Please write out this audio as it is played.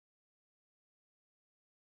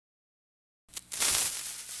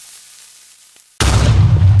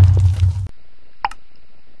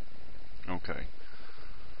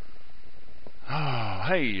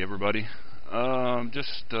Hey everybody,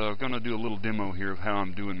 just going to do a little demo here of how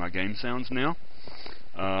I'm doing my game sounds now.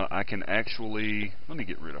 I can actually, let me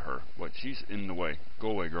get rid of her. What, she's in the way. Go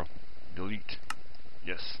away, girl. Delete.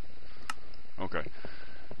 Yes. Okay.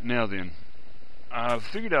 Now then, I've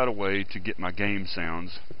figured out a way to get my game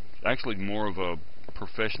sounds. Actually more of a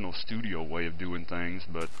professional studio way of doing things,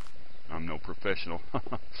 but I'm no professional.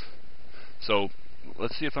 So,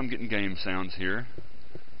 let's see if I'm getting game sounds here.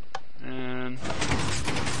 And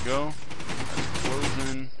go. That's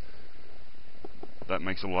closing. That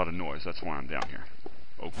makes a lot of noise. That's why I'm down here.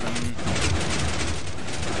 Open.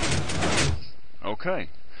 Okay.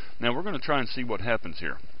 Now we're going to try and see what happens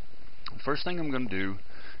here. The first thing I'm going to do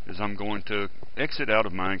is I'm going to exit out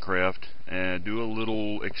of Minecraft and do a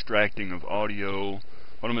little extracting of audio.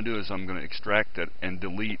 What I'm going to do is I'm going to extract it and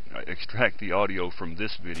extract the audio from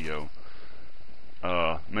this video.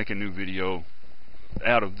 Make a new video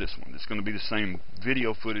out of this one. It's going to be the same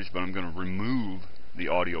video footage, but I'm going to remove the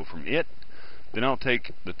audio from it. Then I'll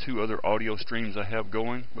take the two other audio streams I have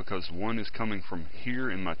going, because one is coming from here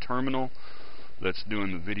in my terminal that's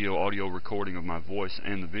doing the video audio recording of my voice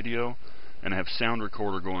and the video, and I have sound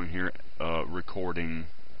recorder going here recording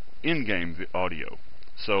in-game audio.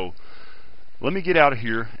 So let me get out of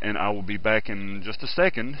here and I will be back in just a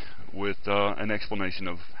second with an explanation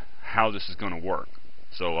of how this is going to work.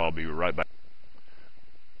 So I'll be right back.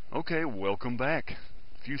 Okay, welcome back.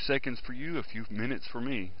 A few seconds for you, a few minutes for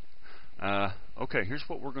me. Okay, here's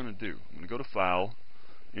what we're going to do. I'm going to go to File,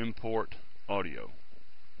 Import Audio,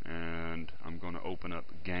 and I'm going to open up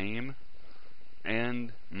Game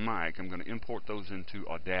and Mic. I'm going to import those into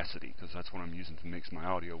Audacity, because that's what I'm using to mix my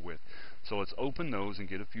audio with. So let's open those and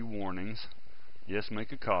get a few warnings. Yes,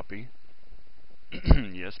 make a copy.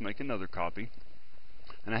 Yes, make another copy.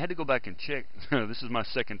 And I had to go back and check. This is my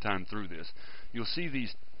second time through this. You'll see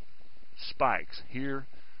these spikes here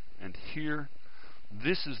and here.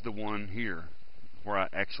 This is the one here where I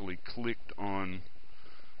actually clicked on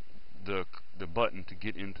the button to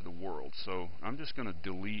get into the world. So I'm just going to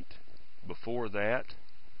delete before that,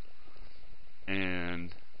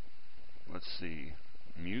 and let's see,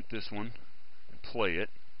 mute this one and play it.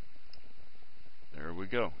 There we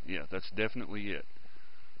go. Yeah, that's definitely it.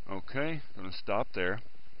 Okay, I'm going to stop there,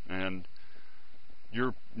 and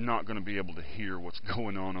you're not going to be able to hear what's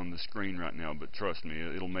going on the screen right now, but trust me,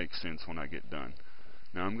 it'll make sense when I get done.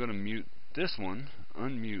 Now I'm going to mute this one,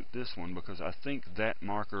 unmute this one, because I think that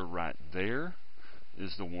marker right there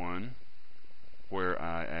is the one where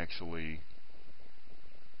I actually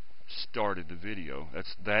started the video.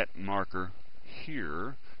 That marker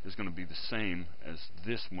here is going to be the same as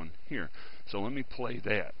this one here. So let me play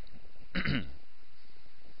that.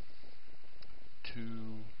 2,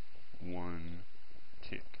 1,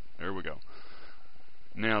 tick. There we go.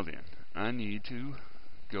 Now then, I need to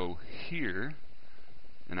go here,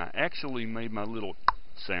 and I actually made my little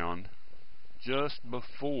sound just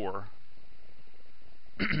before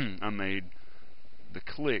I made the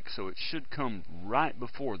click, so it should come right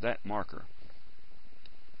before that marker.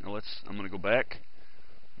 Now I'm going to go back.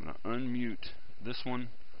 I'm going to unmute this one,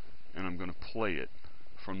 and I'm going to play it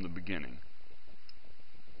from the beginning.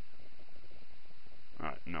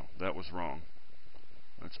 Alright, no, that was wrong.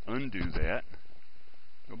 Let's undo that.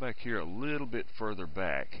 Go back here a little bit further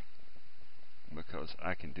back, because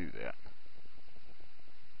I can do that.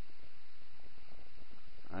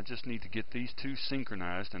 I just need to get these two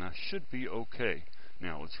synchronized and I should be okay.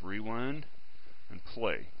 Now let's rewind and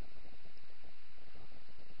play.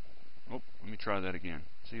 Oh, let me try that again.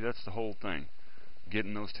 See, that's the whole thing,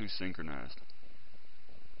 getting those two synchronized.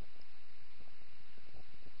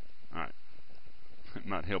 Alright. It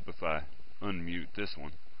might help if I unmute this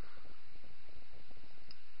one.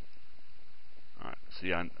 Alright,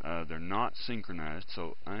 see, they're not synchronized,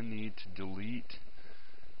 so I need to delete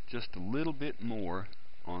just a little bit more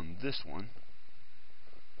on this one.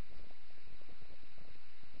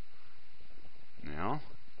 Now,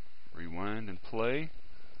 rewind and play.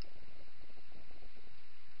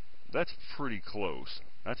 That's pretty close.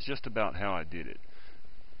 That's just about how I did it.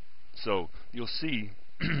 So, you'll see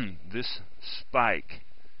this spike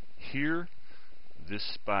here, this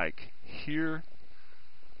spike here,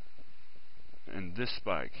 and this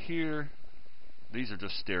spike here. These are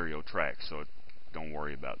just stereo tracks, so don't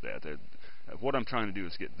worry about that. What I'm trying to do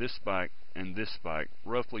is get this spike and this spike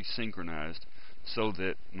roughly synchronized so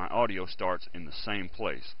that my audio starts in the same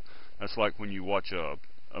place. That's like when you watch the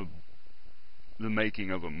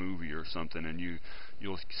making of a movie or something, and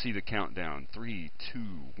you'll see the countdown, 3, 2,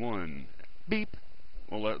 1, beep.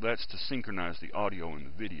 Well, that's to synchronize the audio and the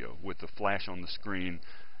video with the flash on the screen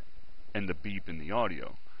and the beep in the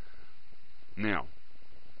audio. Now,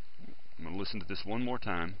 I'm going to listen to this one more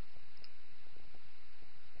time.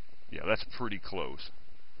 Yeah, that's pretty close.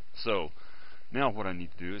 So now what I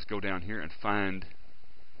need to do is go down here and find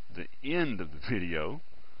the end of the video.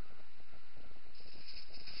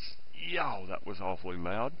 Yow, that was awfully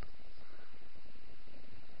loud.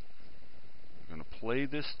 I'm going to play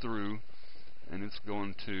this through, and it's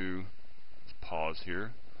going to, let's pause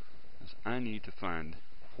here, because I need to find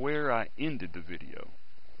where I ended the video.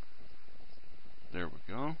 There we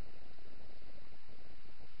go.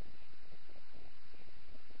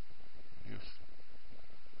 Yes.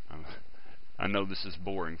 I know this is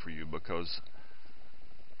boring for you because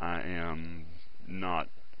I am not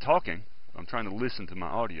talking. I'm trying to listen to my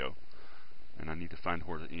audio, and I need to find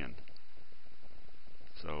where to end.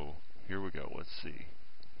 So here we go. Let's see.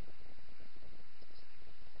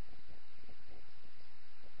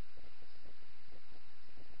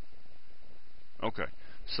 Okay,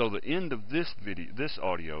 so the end of this video, this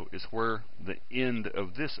audio, is where the end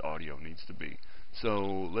of this audio needs to be.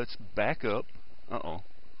 So let's back up. Uh-oh.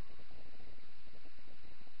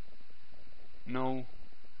 No.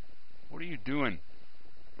 What are you doing?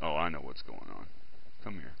 Oh, I know what's going on.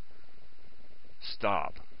 Come here.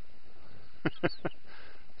 Stop.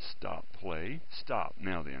 Stop. Play. Stop.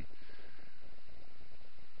 Now then.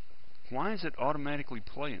 Why is it automatically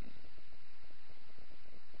playing?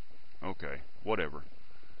 Okay, whatever.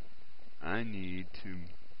 I need to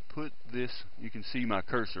put this, you can see my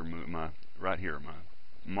cursor move, right here, my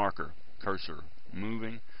marker cursor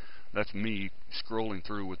moving. That's me scrolling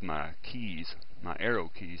through with my keys, my arrow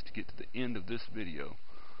keys, to get to the end of this video,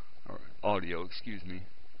 or audio, excuse me.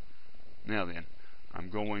 Now then, I'm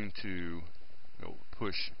going to go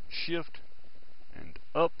push shift and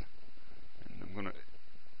up, and I'm going to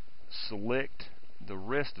select the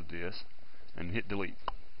rest of this and hit delete.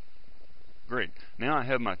 Great. Now I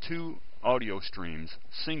have my two audio streams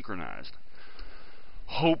synchronized.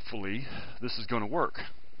 Hopefully this is going to work.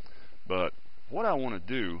 But what I want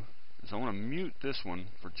to do is I want to mute this one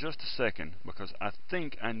for just a second, because I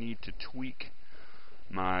think I need to tweak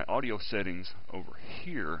my audio settings over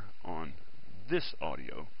here on this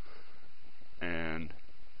audio. And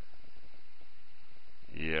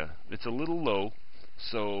yeah, it's a little low.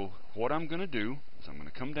 So what I'm going to do is I'm going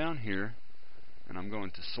to come down here and I'm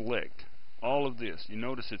going to select all of this. You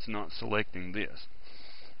notice it's not selecting this.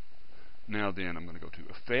 Now then, I'm going to go to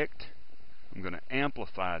Effect. I'm going to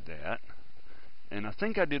amplify that. And I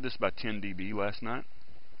think I did this by 10 dB last night.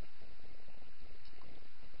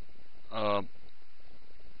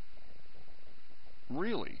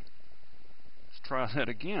 Really? Let's try that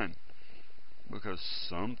again, because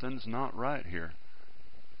something's not right here.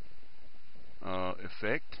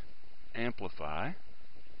 Effect, amplify.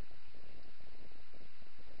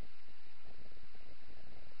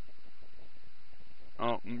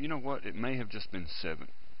 Oh, you know what? It may have just been 7.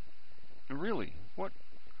 Really? What?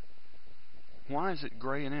 Why is it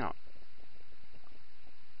graying out?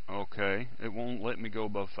 Okay, it won't let me go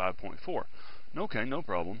above 5.4. Okay, no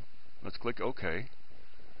problem. Let's click OK.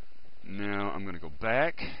 Now I'm going to go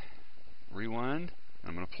back, rewind, and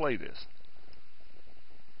I'm going to play this.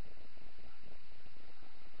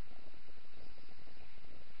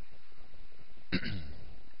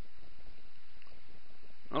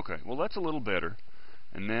 Okay, well that's a little better.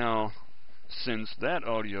 And now, since that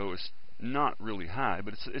audio is not really high,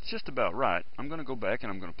 but it's just about right, I'm going to go back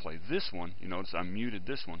and I'm going to play this one. You notice I muted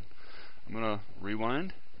this one. I'm going to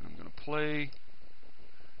rewind, and I'm going to play.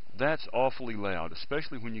 That's awfully loud,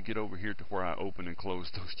 especially when you get over here to where I open and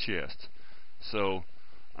close those chests. So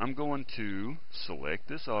I'm going to select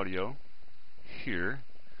this audio here.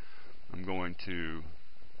 I'm going to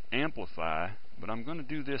amplify, but I'm going to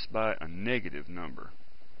do this by a negative number.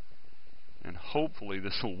 And hopefully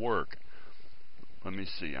this will work. Let me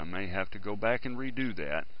see. I may have to go back and redo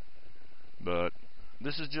that, but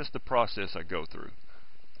this is just the process I go through.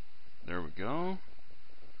 There we go.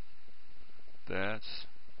 That's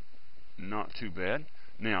not too bad.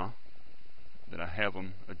 Now that I have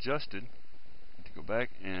them adjusted, to go back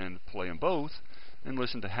and play them both and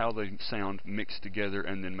listen to how they sound mixed together,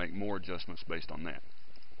 and then make more adjustments based on that.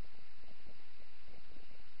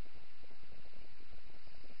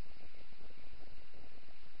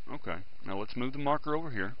 Okay, now let's move the marker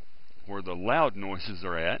over here where the loud noises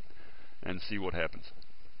are at and see what happens.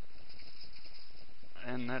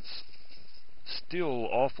 And that's still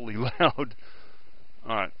awfully loud.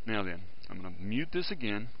 Alright, now then, I'm going to mute this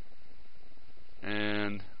again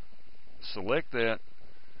and select that,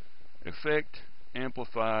 Effect,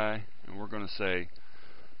 Amplify, and we're going to say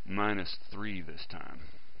 -3 this time.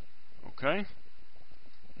 Okay?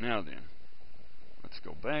 Now then, let's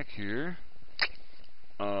go back here.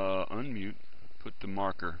 unmute, put the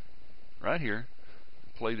marker right here,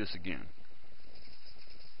 play this again.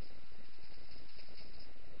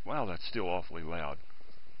 Wow, that's still awfully loud.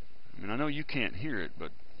 I mean, I know you can't hear it,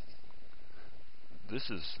 but this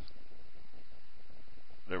is,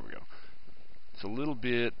 there we go. It's a little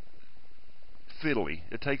bit fiddly.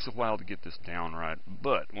 It takes a while to get this down right,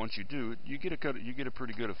 but once you do it, you get a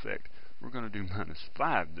pretty good effect. We're going to do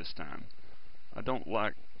 -5 this time. I don't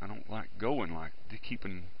like going like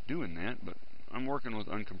keeping doing that, but I'm working with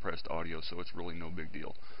uncompressed audio, so it's really no big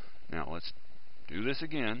deal. Now let's do this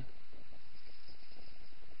again.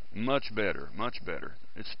 Much better, much better.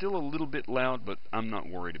 It's still a little bit loud, but I'm not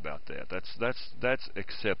worried about that. That's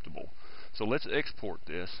acceptable. So let's export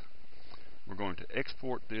this. We're going to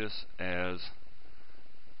export this as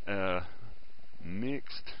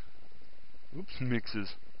mixed. Oops,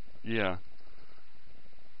 mixes. Yeah.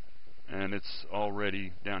 And it's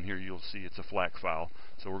already down here. You'll see it's a FLAC file.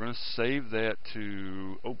 So we're going to save that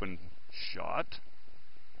to OpenShot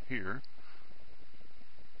here.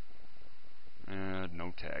 And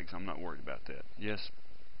no tags. I'm not worried about that. Yes,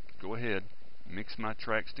 go ahead. Mix my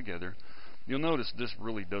tracks together. You'll notice this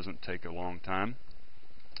really doesn't take a long time.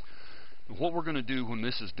 What we're going to do when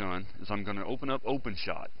this is done is I'm going to open up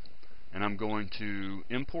OpenShot, and I'm going to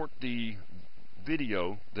import the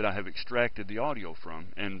video that I have extracted the audio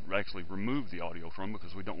from, and actually remove the audio from,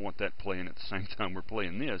 because we don't want that playing at the same time we're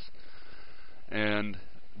playing this. And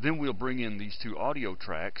then we'll bring in these two audio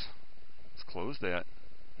tracks. Let's close that.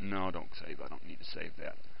 No, don't save. I don't need to save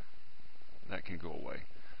that. That can go away.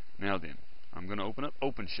 Now then, I'm going to open up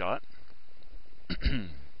OpenShot.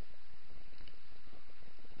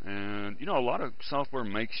 And you know, a lot of software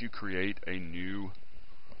makes you create a new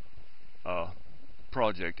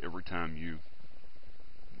project every time you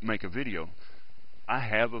make a video.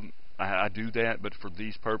 I do that, but for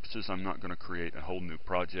these purposes I'm not going to create a whole new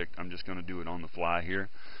project. I'm just going to do it on the fly here.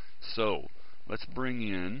 So let's bring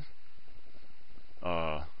in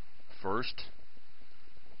first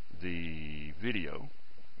the video,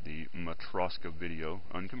 the Matroska video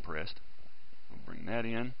uncompressed. We'll bring that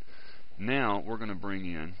in. Now we're going to bring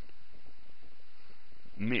in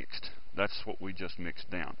mixed. That's what we just mixed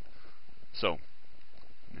down. So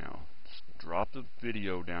now let's drop the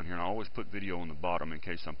video down here, and I always put video on the bottom in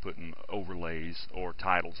case I'm putting overlays or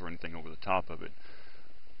titles or anything over the top of it.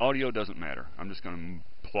 Audio doesn't matter. I'm just going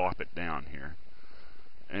to plop it down here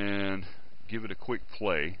and give it a quick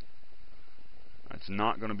play. It's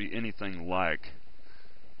not going to be anything like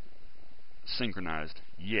synchronized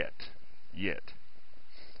yet.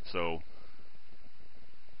 So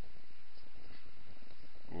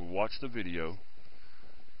we'll watch the video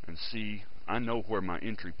and see. I know where my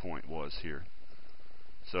entry point was here,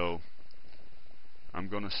 so I'm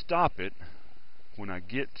going to stop it when I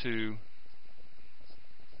get to,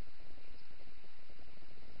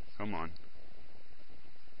 come on.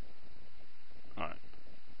 Alright,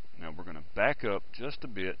 now we're going to back up just a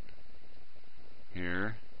bit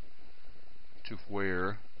here to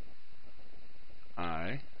where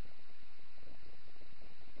I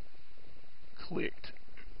clicked.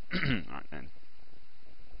 Alright, and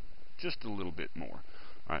just a little bit more.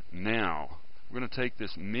 Alright, now we're going to take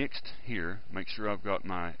this mixed here, make sure I've got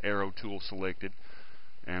my arrow tool selected,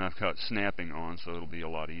 and I've got snapping on, so it'll be a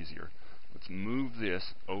lot easier. Let's move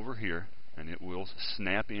this over here, and it will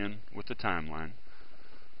snap in with the timeline.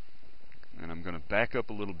 And I'm going to back up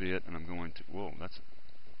a little bit, and I'm going to, I'm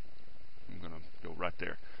going to go right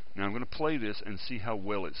there. Now I'm going to play this and see how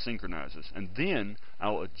well it synchronizes, and then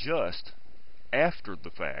I'll adjust after the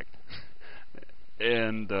fact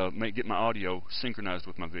and get my audio synchronized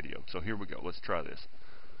with my video. So here we go. Let's try this.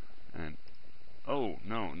 And oh,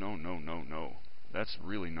 no. That's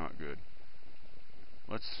really not good.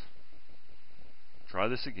 Let's try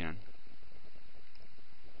this again.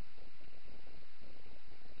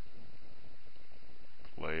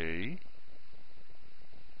 Play.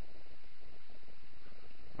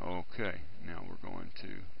 Okay, now we're going to,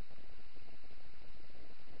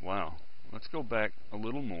 wow, let's go back a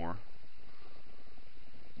little more.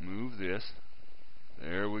 Move this.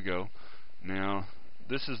 There we go. Now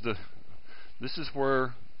this is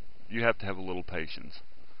where you have to have a little patience.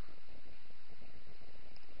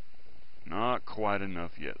 Not quite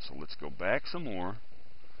enough yet, so let's go back some more.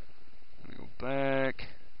 Let me go back.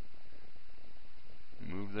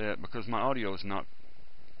 Move that because my audio is not.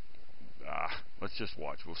 Let's just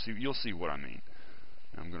watch. We'll see. You'll see what I mean.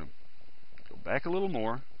 Now I'm going to go back a little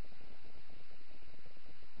more,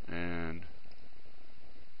 and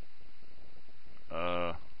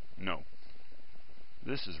no,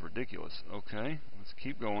 this is ridiculous. Okay, let's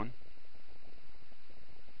keep going.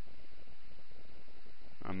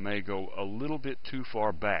 I may go a little bit too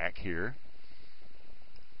far back here.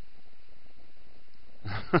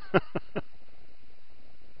 Okay,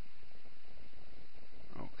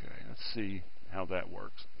 let's see how that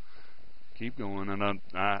works. Keep going, and I'm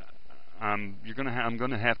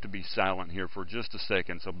gonna have to be silent here for just a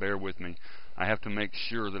second, so bear with me. I have to make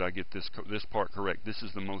sure that I get this part correct. This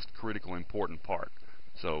is the most critical, important part.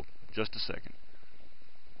 So just a second.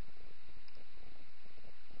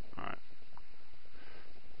 All right.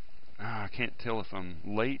 I can't tell if I'm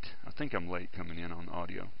late. I think I'm late coming in on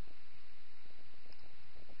audio.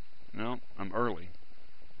 No, I'm early.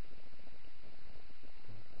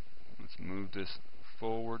 Let's move this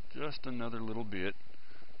forward just another little bit.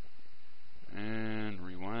 And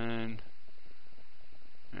rewind.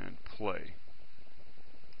 And play.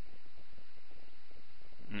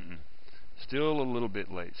 Still a little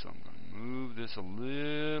bit late, so I'm going to move this a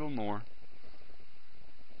little more.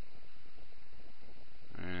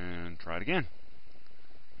 And try it again.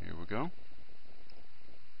 Here we go.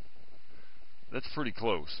 That's pretty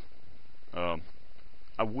close.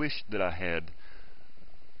 I wish that I had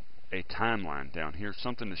a timeline down here,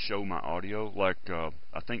 something to show my audio, like I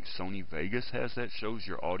think Sony Vegas has that, shows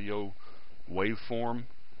your audio waveform.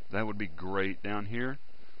 That would be great down here,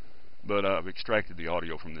 but I've extracted the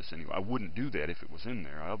audio from this anyway. I wouldn't do that if it was in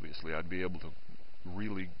there. Obviously, I'd be able to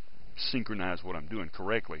really synchronize what I'm doing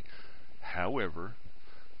correctly. However,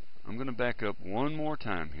 I'm going to back up one more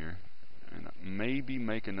time here and maybe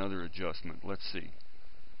make another adjustment. Let's see.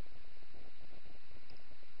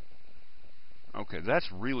 Okay, that's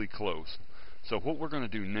really close. So what we're going to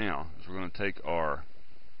do now is we're going to take our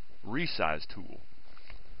resize tool,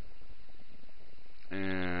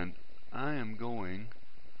 and I am going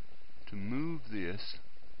to move this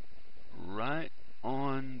right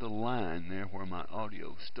on the line there where my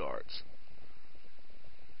audio starts.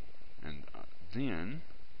 And then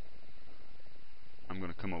I'm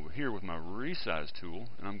going to come over here with my resize tool,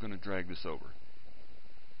 and I'm going to drag this over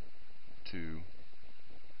to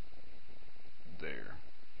there.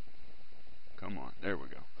 Come on, there we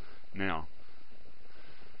go. Now,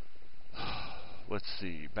 let's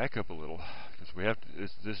see, back up a little, because we have to.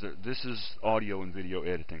 This is audio and video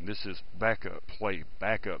editing. This is back up, play,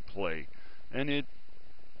 and it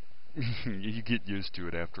you get used to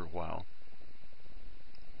it after a while.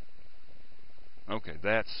 Okay,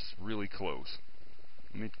 that's really close.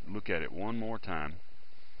 Let me look at it one more time.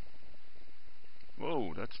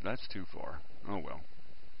 Whoa, that's too far. Oh well.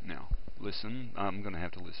 Now, listen. I'm going to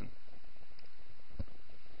have to listen.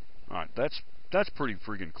 Alright, that's pretty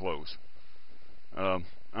freaking close. I'm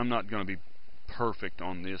not going to be perfect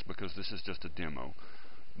on this because this is just a demo.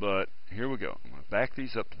 But here we go. I'm going to back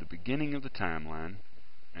these up to the beginning of the timeline,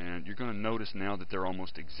 and you're going to notice now that they're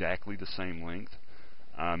almost exactly the same length.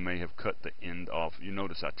 I may have cut the end off. You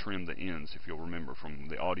notice I trimmed the ends, if you'll remember from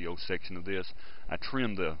the audio section of this. I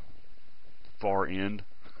trimmed the far end.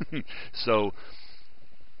 So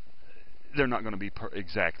they're not going to be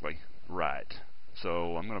exactly right.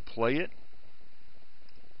 So I'm going to play it.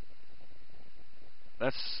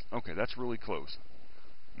 That's okay. That's really close.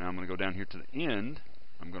 Now I'm going to go down here to the end.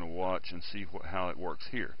 I'm going to watch and see how it works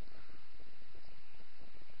here.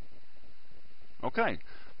 Okay,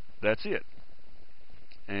 that's it.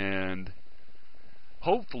 And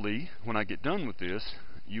hopefully, when I get done with this,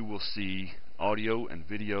 you will see audio and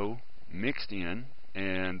video mixed in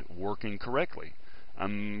and working correctly.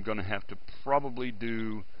 I'm going to have to probably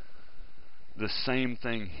do the same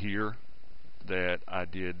thing here that I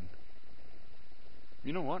did.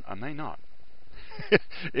 You know what? I may not.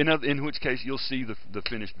 In which case, you'll see the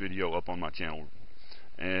finished video up on my channel,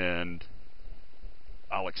 and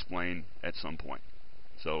I'll explain at some point.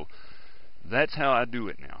 So that's how I do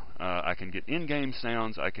it now. I can get in-game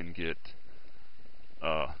sounds. I can get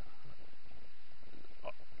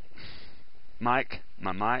my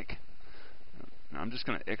mic. Now I'm just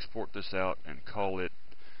going to export this out and call it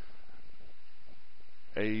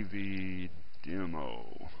AV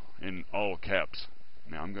Demo in all caps.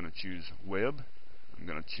 Now I'm going to choose Web. I'm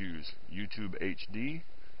going to choose YouTube HD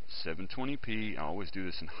 720p. I always do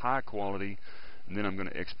this in high quality, and then I'm going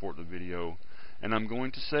to export the video. And I'm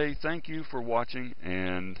going to say thank you for watching,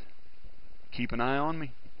 and keep an eye on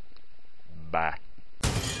me. Bye.